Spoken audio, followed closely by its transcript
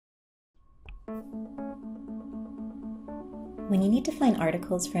When you need to find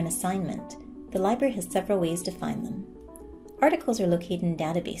articles for an assignment, the library has several ways to find them. Articles are located in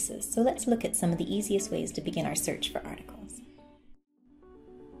databases, so let's look at some of the easiest ways to begin our search for articles.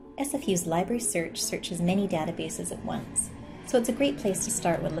 SFU's library search searches many databases at once, so it's a great place to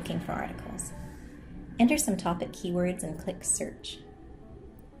start when looking for articles. Enter some topic keywords and click Search.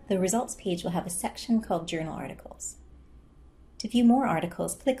 The results page will have a section called Journal Articles. To view more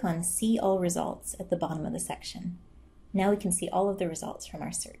articles, click on See All Results at the bottom of the section. Now we can see all of the results from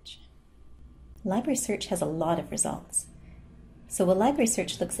our search. Library search has a lot of results. So while library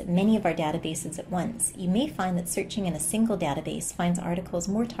search looks at many of our databases at once, you may find that searching in a single database finds articles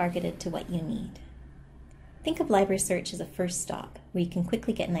more targeted to what you need. Think of library search as a first stop, where you can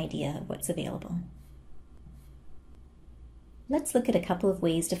quickly get an idea of what's available. Let's look at a couple of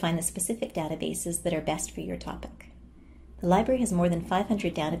ways to find the specific databases that are best for your topic. The library has more than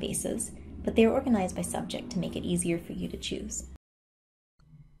 500 databases, but they are organized by subject to make it easier for you to choose.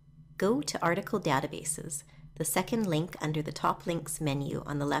 Go to Article Databases, the second link under the Top Links menu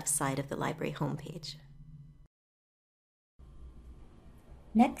on the left side of the library homepage.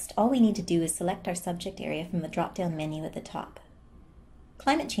 Next, all we need to do is select our subject area from the drop-down menu at the top.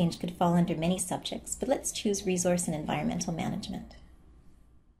 Climate change could fall under many subjects, but let's choose Resource and Environmental Management.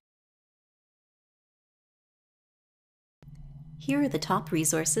 Here are the top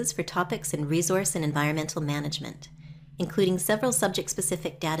resources for topics in Resource and Environmental Management, including several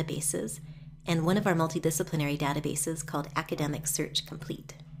subject-specific databases and one of our multidisciplinary databases called Academic Search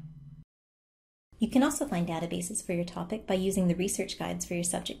Complete. You can also find databases for your topic by using the research guides for your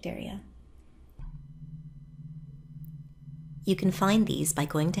subject area. You can find these by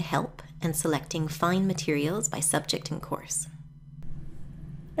going to Help and selecting Find Materials by Subject and Course.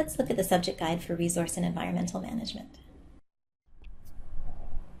 Let's look at the subject guide for Resource and Environmental Management.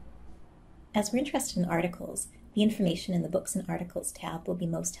 As we're interested in articles, the information in the Books and Articles tab will be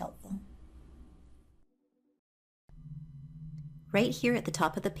most helpful. Right here at the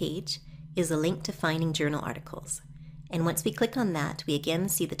top of the page is a link to finding journal articles. And once we click on that, we again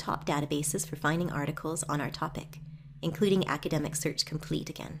see the top databases for finding articles on our topic, including Academic Search Complete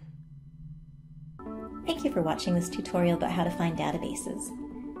again. Thank you for watching this tutorial about how to find databases.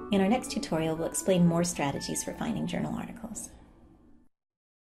 In our next tutorial, we'll explain more strategies for finding journal articles.